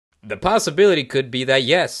The possibility could be that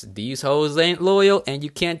yes, these hoes ain't loyal and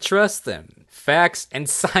you can't trust them. Facts and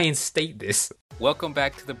science state this. Welcome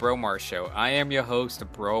back to the Bromar Show. I am your host,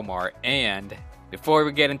 Bromar, and before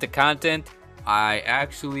we get into content, I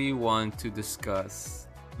actually want to discuss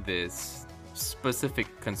this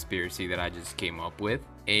specific conspiracy that I just came up with.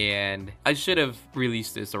 And I should have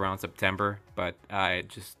released this around September, but I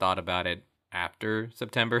just thought about it after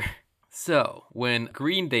September. So, when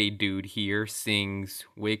Green Day dude here sings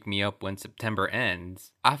Wake Me Up When September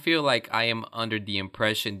Ends, I feel like I am under the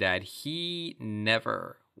impression that he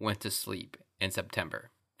never went to sleep in September.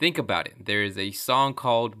 Think about it. There is a song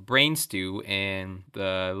called Brain Stew, and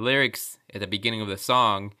the lyrics at the beginning of the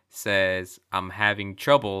song says, I'm having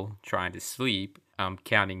trouble trying to sleep. I'm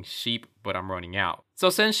counting sheep, but I'm running out. So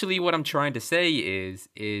essentially what I'm trying to say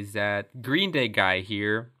is that Green Day guy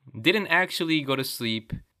here didn't actually go to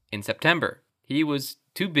sleep in September. He was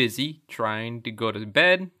too busy trying to go to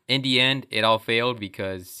bed. In the end, it all failed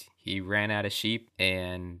because he ran out of sheep,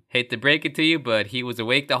 and hate to break it to you, but he was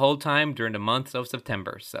awake the whole time during the month of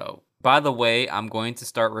September. So, by the way, I'm going to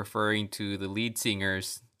start referring to the lead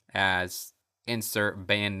singers as insert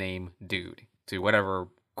band name dude to whatever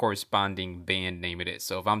corresponding band name it is.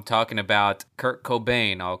 So if I'm talking about Kurt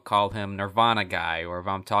Cobain, I'll call him Nirvana guy. Or if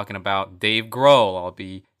I'm talking about Dave Grohl, I'll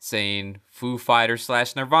be saying Foo Fighters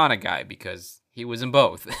 / Nirvana guy because he was in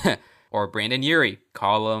both. Or Brandon Urie,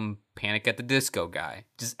 call him Panic at the Disco guy.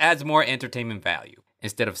 Just adds more entertainment value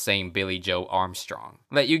instead of saying Billy Joe Armstrong.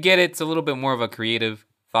 Let you get it, it's a little bit more of a creative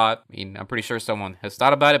thought. I mean, I'm pretty sure someone has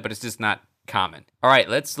thought about it, but it's just not common. All right,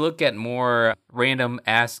 let's look at more random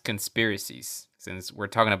ass conspiracies, since we're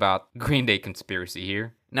talking about Green Day conspiracy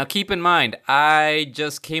here. Now keep in mind, I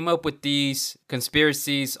just came up with these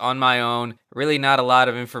conspiracies on my own. Really not a lot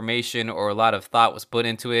of information or a lot of thought was put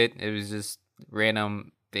into it. It was just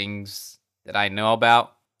random things that I know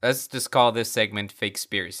about. Let's just call this segment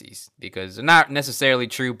Fakespiracies, because they're not necessarily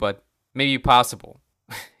true, but maybe possible,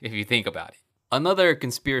 if you think about it. Another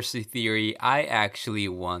conspiracy theory I actually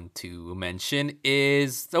want to mention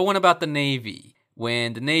is the one about the Navy.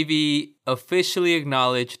 When the Navy officially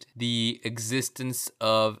acknowledged the existence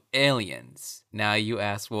of aliens. Now you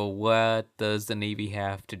ask, well, what does the Navy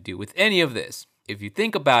have to do with any of this? If you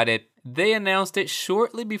think about it, they announced it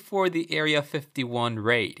shortly before the Area 51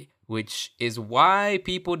 raid, which is why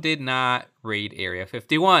people did not raid Area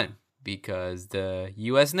 51, because the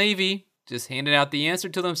US Navy just handed out the answer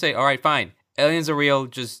to them, say, all right, fine, aliens are real,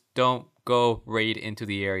 just don't go raid into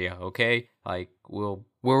the area, okay? Like, we'll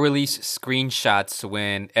release screenshots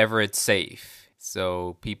whenever it's safe,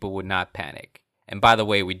 so people would not panic. And by the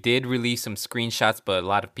way, we did release some screenshots, but a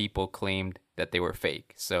lot of people claimed that they were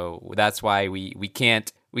fake. So that's why we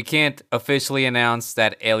can't officially announce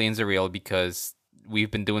that aliens are real, because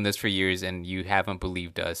we've been doing this for years and you haven't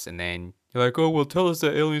believed us. And then you're like, oh, well, tell us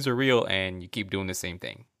that aliens are real, and you keep doing the same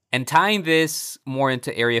thing. And tying this more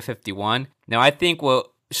into Area 51, now I think what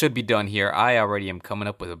should be done here, I already am coming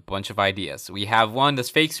up with a bunch of ideas. We have one, that's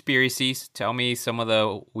Fakespiracies. Tell me some of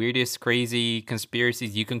the weirdest, crazy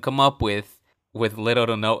conspiracies you can come up with little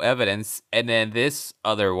to no evidence. And then this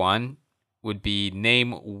other one would be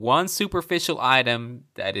name one superficial item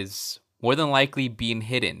that is more than likely being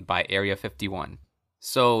hidden by Area 51.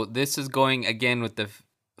 So this is going again with the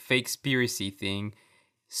Fakespiracy thing.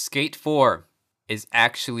 Skate 4 is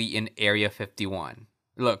actually in Area 51.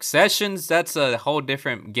 Look, Sessions, that's a whole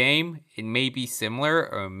different game. It may be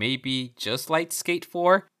similar or maybe just like Skate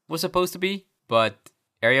 4 was supposed to be, but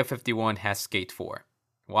Area 51 has Skate 4.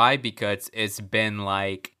 Why? Because it's been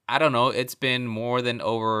like, I don't know, it's been more than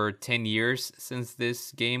over 10 years since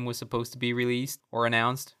this game was supposed to be released or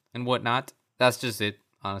announced and whatnot. That's just it,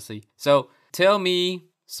 honestly. So tell me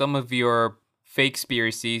some of your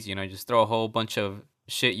Fakespiracies, just throw a whole bunch of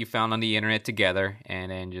shit you found on the internet together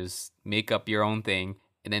and then just make up your own thing.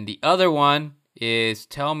 And then the other one is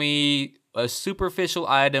tell me a superficial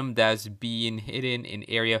item that's being hidden in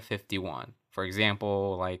Area 51. For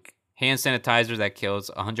example, like hand sanitizer that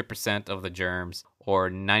kills 100% of the germs,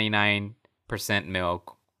 or 99%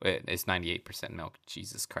 milk. It's 98% milk.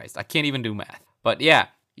 Jesus Christ. I can't even do math. But yeah,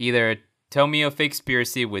 either tell me a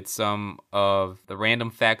Fakespiracy with some of the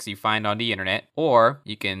random facts you find on the internet, or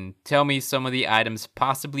you can tell me some of the items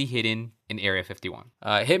possibly hidden in Area 51.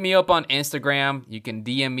 Hit me up on Instagram. You can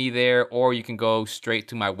DM me there, or you can go straight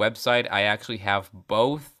to my website. I actually have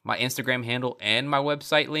both my Instagram handle and my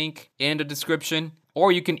website link in the description.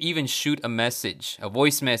 Or you can even shoot a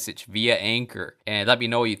voice message via Anchor, and let me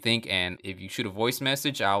know what you think. And if you shoot a voice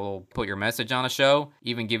message, I will put your message on a show,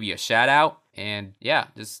 even give you a shout out. And yeah,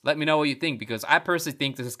 just let me know what you think, because I personally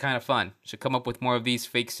think this is kind of fun. Should come up with more of these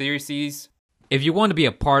fake series. If you want to be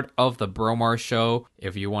a part of the Bromar Show,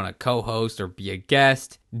 if you want to co-host or be a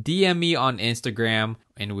guest, DM me on Instagram,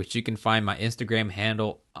 in which you can find my Instagram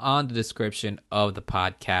handle on the description of the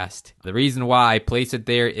podcast. The reason why I place it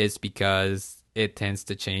there is because it tends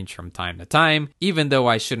to change from time to time, even though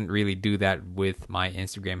I shouldn't really do that with my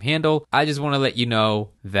Instagram handle. I just want to let you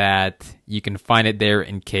know that you can find it there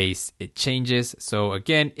in case it changes. So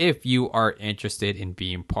again, if you are interested in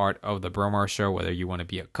being part of the Bromar Show, whether you want to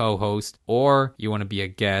be a co-host or you want to be a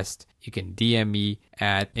guest, you can DM me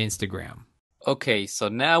at Instagram. Okay, so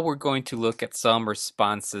now we're going to look at some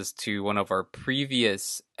responses to one of our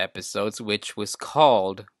previous episodes, which was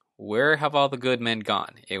called Where Have All the Good Men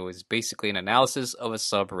Gone? It was basically an analysis of a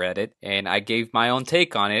subreddit, and I gave my own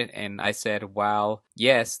take on it, and I said, while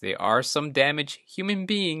yes, there are some damaged human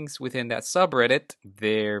beings within that subreddit,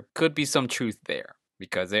 there could be some truth there,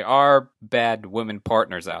 because there are bad women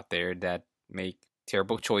partners out there that make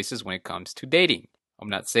terrible choices when it comes to dating. I'm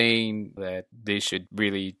not saying that they should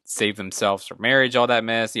really save themselves from marriage, all that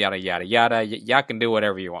mess, yada, yada, yada. Y'all can do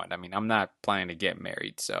whatever you want. I mean, I'm not planning to get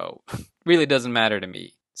married, so really doesn't matter to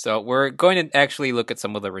me. So we're going to actually look at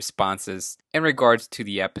some of the responses in regards to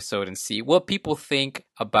the episode and see what people think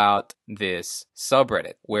about this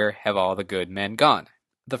subreddit. Where have all the good men gone?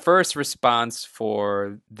 The first response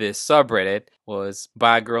for this subreddit was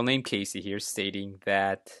by a girl named Casey here, stating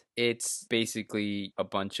that it's basically a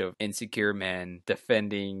bunch of insecure men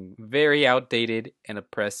defending very outdated and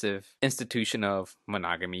oppressive institution of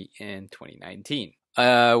monogamy in 2019.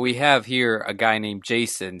 We have here a guy named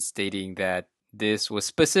Jason stating that this was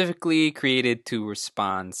specifically created to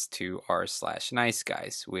respond to r/nice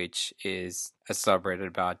guys, which is a subreddit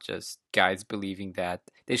about just guys believing that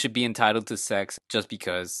they should be entitled to sex just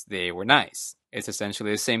because they were nice. It's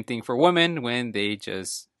essentially the same thing for women when they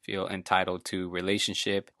just feel entitled to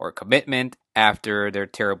relationship or commitment after their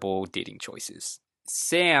terrible dating choices.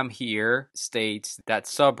 Sam here states that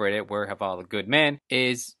subreddit, Where Have All the Good Men,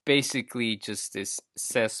 is basically just this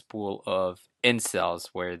cesspool of incels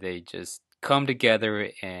where they just come together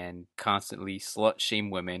and constantly slut shame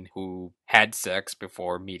women who had sex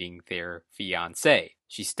before meeting their fiancé.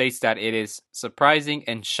 She states that it is surprising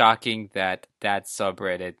and shocking that that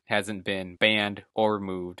subreddit hasn't been banned or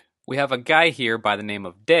removed. We have a guy here by the name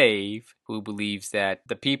of Dave who believes that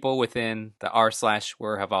the people within the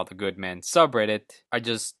r/Where Have All the Good Men subreddit are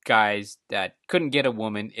just guys that couldn't get a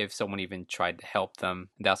woman if someone even tried to help them.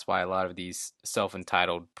 That's why a lot of these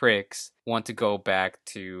self-entitled pricks want to go back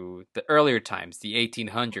to the earlier times, the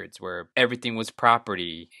 1800s, where everything was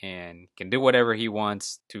property and can do whatever he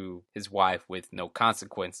wants to his wife with no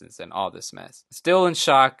consequences and all this mess. Still in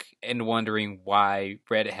shock and wondering why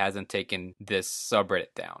Reddit hasn't taken this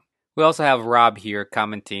subreddit down. We also have Rob here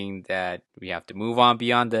commenting that we have to move on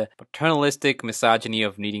beyond the paternalistic misogyny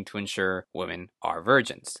of needing to ensure women are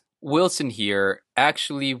virgins. Wilson here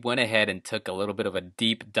actually went ahead and took a little bit of a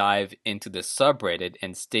deep dive into the subreddit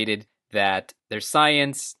and stated that their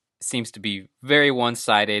science seems to be very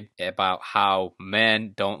one-sided about how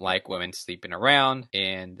men don't like women sleeping around,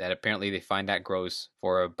 and that apparently they find that gross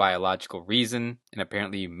for a biological reason, and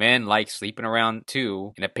apparently men like sleeping around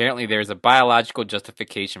too, and apparently there's a biological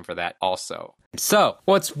justification for that also. So,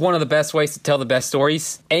 what's one of the best ways to tell the best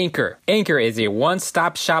stories? Anchor. Anchor is a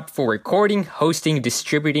one-stop shop for recording, hosting,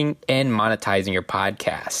 distributing, and monetizing your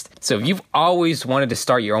podcast. So if you've always wanted to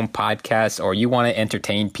start your own podcast, or you want to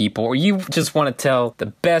entertain people, or you just want to tell the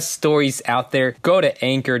best stories out there, go to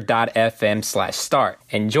anchor.fm/start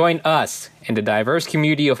and join us and the diverse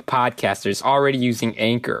community of podcasters already using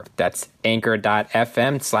Anchor. That's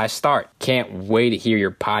anchor.fm/start. Can't wait to hear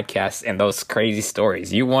your podcast and those crazy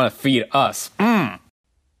stories. You want to feed us.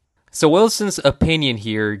 So Wilson's opinion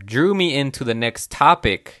here drew me into the next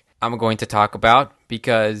topic I'm going to talk about,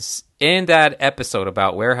 because in that episode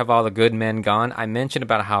about Where Have All the Good Men Gone, I mentioned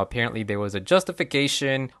about how apparently there was a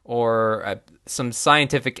justification or some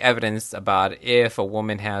scientific evidence about if a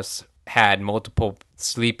woman has had multiple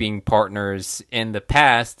sleeping partners in the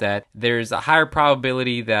past, that there's a higher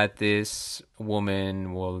probability that this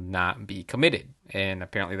woman will not be committed. And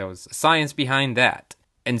apparently there was science behind that.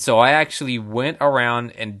 And so I actually went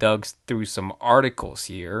around and dug through some articles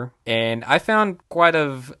here, and I found quite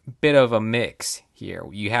a bit of a mix here.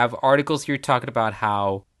 You have articles here talking about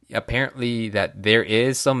how apparently that there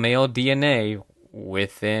is some male DNA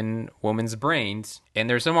within women's brains, and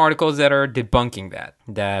there's some articles that are debunking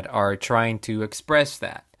that are trying to express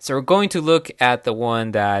that. So we're going to look at the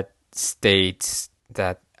one that states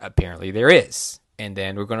that apparently there is, and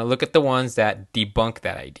then we're going to look at the ones that debunk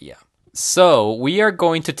that idea. So we are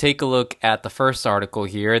going to take a look at the first article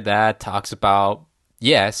here that talks about,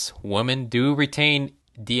 yes, women do retain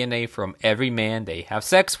DNA from every man they have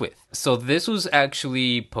sex with. So this was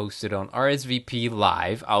actually posted on RSVP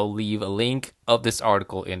Live. I'll leave a link of this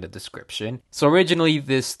article in the description. So originally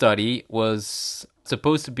this study was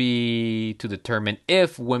supposed to be to determine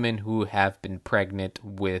if women who have been pregnant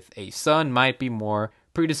with a son might be more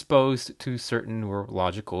predisposed to certain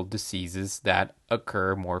neurological diseases that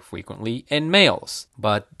occur more frequently in males.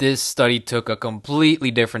 But this study took a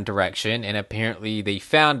completely different direction, and apparently they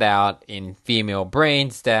found out in female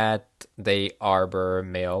brains that they harbor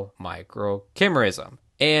male microchimerism.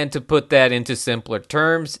 And to put that into simpler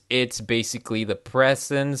terms, it's basically the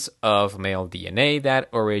presence of male DNA that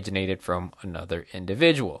originated from another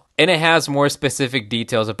individual. And it has more specific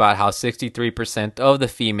details about how 63% of the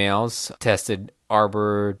females tested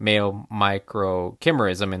harbored male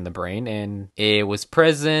microchimerism in the brain, and it was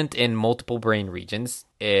present in multiple brain regions.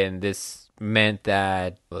 And this meant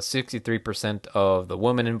that 63% of the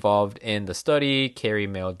women involved in the study carry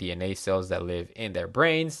male DNA cells that live in their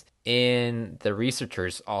brains. And the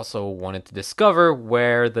researchers also wanted to discover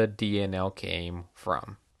where the DNA came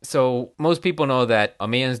from. So most people know that a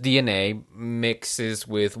man's DNA mixes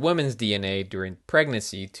with women's DNA during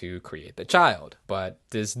pregnancy to create the child. But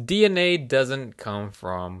this DNA doesn't come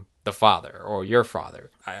from the father or your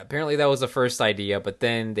father. Apparently that was the first idea, but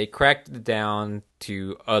then they cracked it down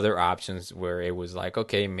to other options where it was like,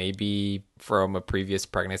 okay, maybe from a previous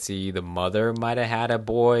pregnancy, the mother might have had a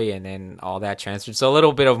boy and then all that transferred. So a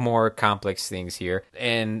little bit of more complex things here.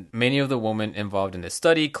 And many of the women involved in the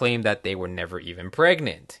study claimed that they were never even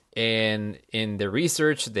pregnant. And in the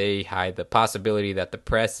research, they hide the possibility that the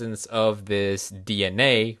presence of this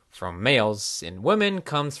DNA from males in women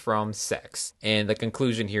comes from sex. And the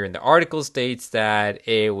conclusion here in the article states that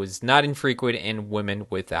it was not infrequent in women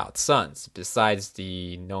without sons. Besides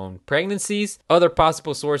the known pregnancies, other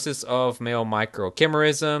possible sources of male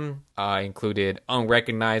microchimerism included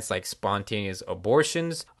unrecognized, like spontaneous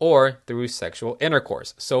abortions, or through sexual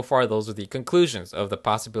intercourse. So far, those are the conclusions of the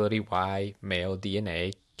possibility why male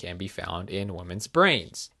DNA can be found in women's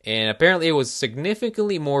brains. And apparently it was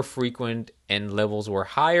significantly more frequent and levels were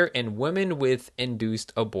higher in women with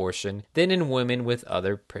induced abortion than in women with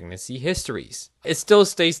other pregnancy histories. It still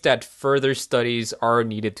states that further studies are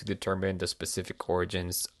needed to determine the specific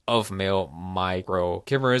origins of male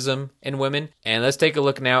microchimerism in women. And let's take a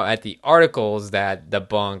look now at the articles that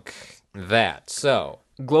debunk that. So,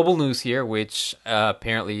 Global News here, which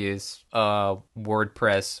apparently is a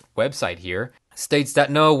WordPress website here, states that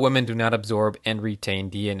no, women do not absorb and retain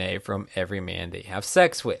DNA from every man they have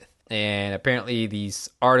sex with. And apparently these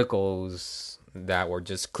articles that were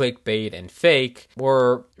just clickbait and fake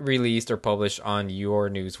were released or published on Your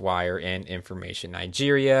Newswire and Information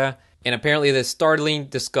Nigeria. And apparently this startling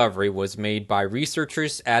discovery was made by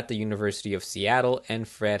researchers at the University of Seattle and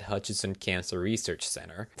Fred Hutchinson Cancer Research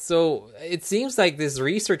Center. So it seems like this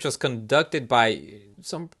research was conducted by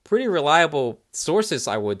some pretty reliable sources,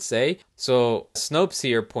 I would say. So Snopes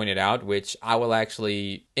here pointed out, which I will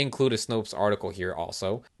actually include a Snopes article here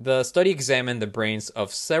also. The study examined the brains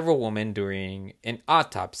of several women during an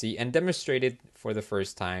autopsy and demonstrated for the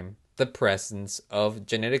first time the presence of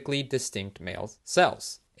genetically distinct male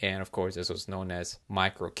cells. And of course, this was known as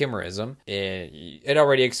microchimerism. It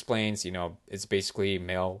already explains, it's basically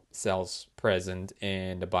male cells present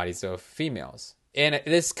in the bodies of females. And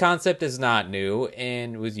this concept is not new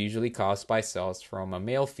and was usually caused by cells from a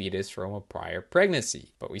male fetus from a prior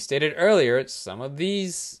pregnancy. But we stated earlier, some of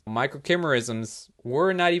these microchimerisms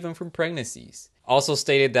were not even from pregnancies. Also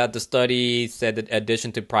stated that the study said that in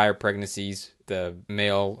addition to prior pregnancies, the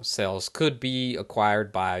male cells could be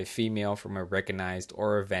acquired by female from a recognized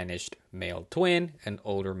or vanished male twin, an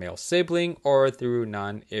older male sibling, or through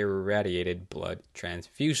non-irradiated blood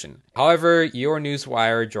transfusion. However, Your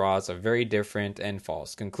Newswire draws a very different and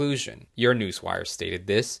false conclusion. Your Newswire stated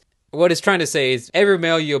this: what it's trying to say is every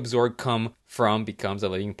male you absorb come from becomes a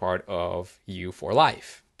living part of you for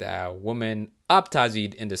life. The women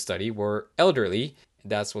autopsied in the study were elderly.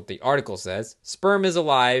 That's what the article says. Sperm is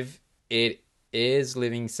alive. It is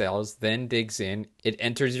living cells, then digs in. It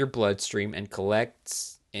enters your bloodstream and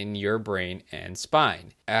collects in your brain and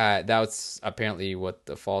spine. That's apparently what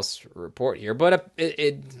the false report here. But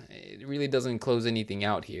it really doesn't close anything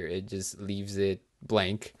out here. It just leaves it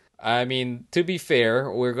blank. I mean, to be fair,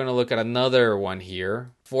 we're going to look at another one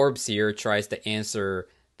here. Forbes here tries to answer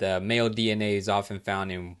the male DNA is often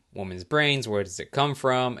found in women's brains. Where does it come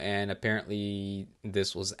from? And apparently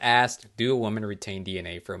this was asked, do women retain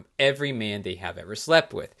DNA from every man they have ever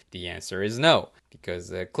slept with? The answer is no, because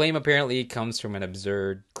the claim apparently comes from an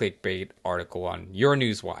absurd clickbait article on Your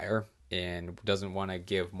Newswire. and doesn't want to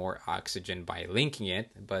give more oxygen by linking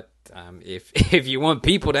it. But if you want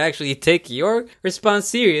people to actually take your response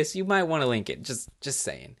serious, you might want to link it. Just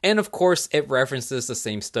saying. And of course, it references the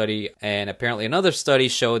same study, and apparently another study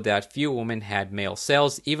showed that few women had male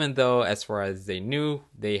cells, even though, as far as they knew,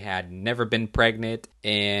 they had never been pregnant.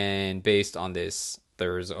 And based on this,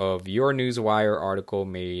 authors of Your Newswire article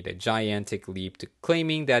made a gigantic leap to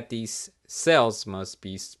claiming that these cells must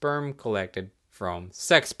be sperm collected from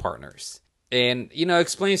sex partners. And,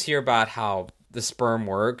 explains here about how the sperm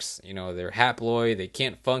works. They're haploid, they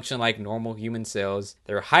can't function like normal human cells.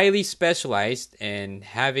 They're highly specialized and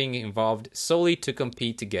having evolved solely to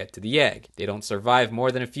compete to get to the egg. They don't survive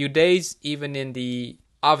more than a few days, even in the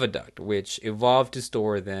oviduct, which evolved to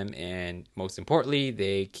store them, and most importantly,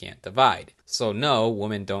 they can't divide. So no,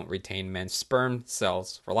 women don't retain men's sperm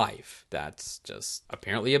cells for life. That's just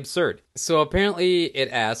apparently absurd. So apparently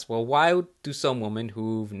it asks, well, why do some women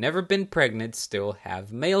who've never been pregnant still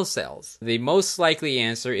have male cells? The most likely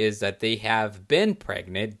answer is that they have been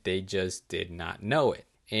pregnant, they just did not know it.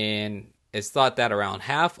 And it's thought that around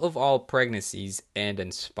half of all pregnancies end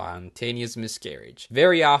in spontaneous miscarriage,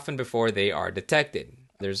 very often before they are detected.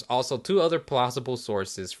 There's also two other plausible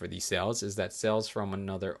sources for these cells, is that cells from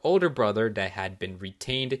another older brother that had been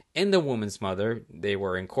retained in the woman's mother, they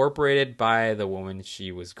were incorporated by the woman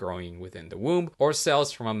she was growing within the womb, or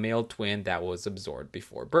cells from a male twin that was absorbed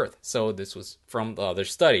before birth. So this was from the other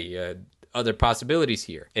study. Other possibilities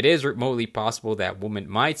here. It is remotely possible that women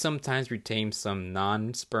might sometimes retain some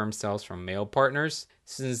non-sperm cells from male partners,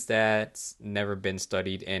 since that's never been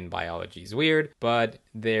studied and biology is weird, but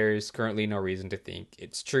there's currently no reason to think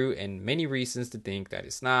it's true and many reasons to think that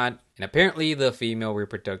it's not. And apparently the female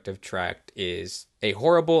reproductive tract is a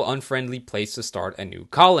horrible, unfriendly place to start a new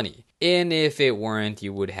colony. And if it weren't,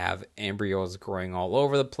 you would have embryos growing all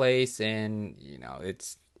over the place, and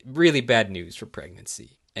it's really bad news for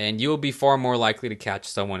pregnancy. And you'll be far more likely to catch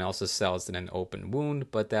someone else's cells than an open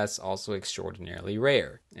wound, but that's also extraordinarily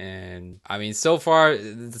rare. And so far,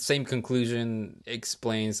 the same conclusion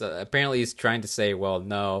explains, apparently it's trying to say, well,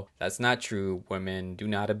 no, that's not true. Women do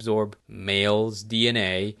not absorb males'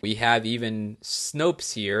 DNA. We have even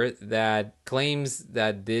Snopes here that claims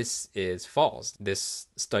that this is false. This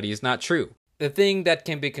study is not true. The thing that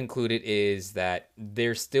can be concluded is that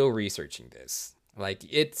they're still researching this.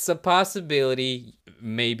 It's a possibility,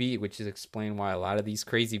 maybe, which is explained why a lot of these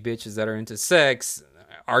crazy bitches that are into sex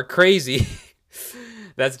are crazy.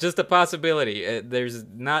 That's just a possibility. There's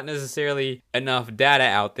not necessarily enough data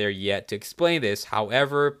out there yet to explain this.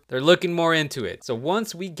 However, they're looking more into it. So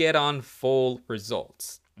once we get on full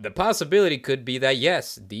results, the possibility could be that,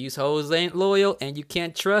 yes, these hoes ain't loyal and you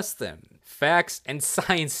can't trust them. Facts and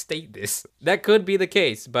science state this. That could be the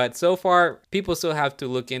case, but so far, people still have to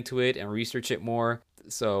look into it and research it more.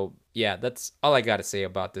 So yeah, that's all I gotta say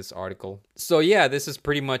about this article. So yeah, this is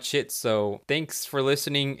pretty much it. So thanks for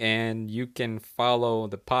listening, and you can follow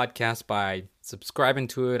the podcast by subscribing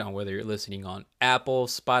to it on whether you're listening on Apple,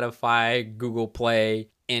 Spotify, Google Play.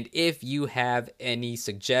 And if you have any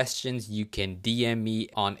suggestions, you can DM me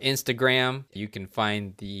on Instagram. You can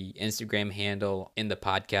find the Instagram handle in the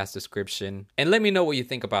podcast description. And let me know what you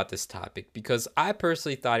think about this topic, because I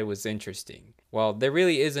personally thought it was interesting. While there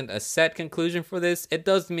really isn't a set conclusion for this, it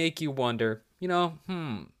does make you wonder,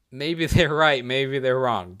 maybe they're right, maybe they're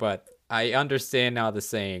wrong. But I understand now the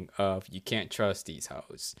saying of you can't trust these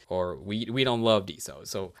hoes, or we don't love these hoes.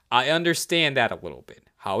 So I understand that a little bit.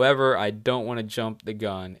 However, I don't want to jump the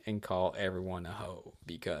gun and call everyone a hoe,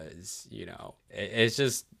 because, it's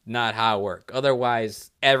just not how it works.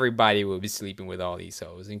 Otherwise, everybody will be sleeping with all these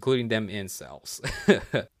hoes, including them incels.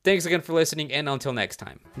 Thanks again for listening, and until next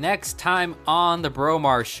time. Next time on the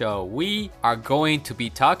Bromar Show, we are going to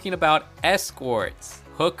be talking about escorts,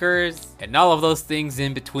 hookers, and all of those things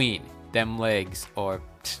in between. Them legs, or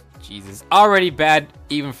Jesus, already bad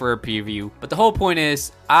even for a preview. But the whole point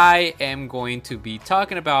is, I am going to be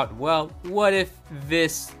talking about, well, what if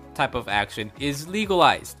this type of action is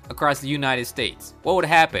legalized across the United States? What would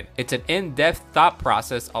happen? It's an in-depth thought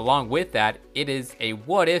process. Along with that, it is a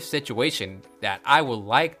what-if situation that I would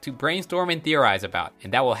like to brainstorm and theorize about.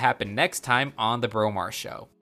 And that will happen next time on The Bromar Show.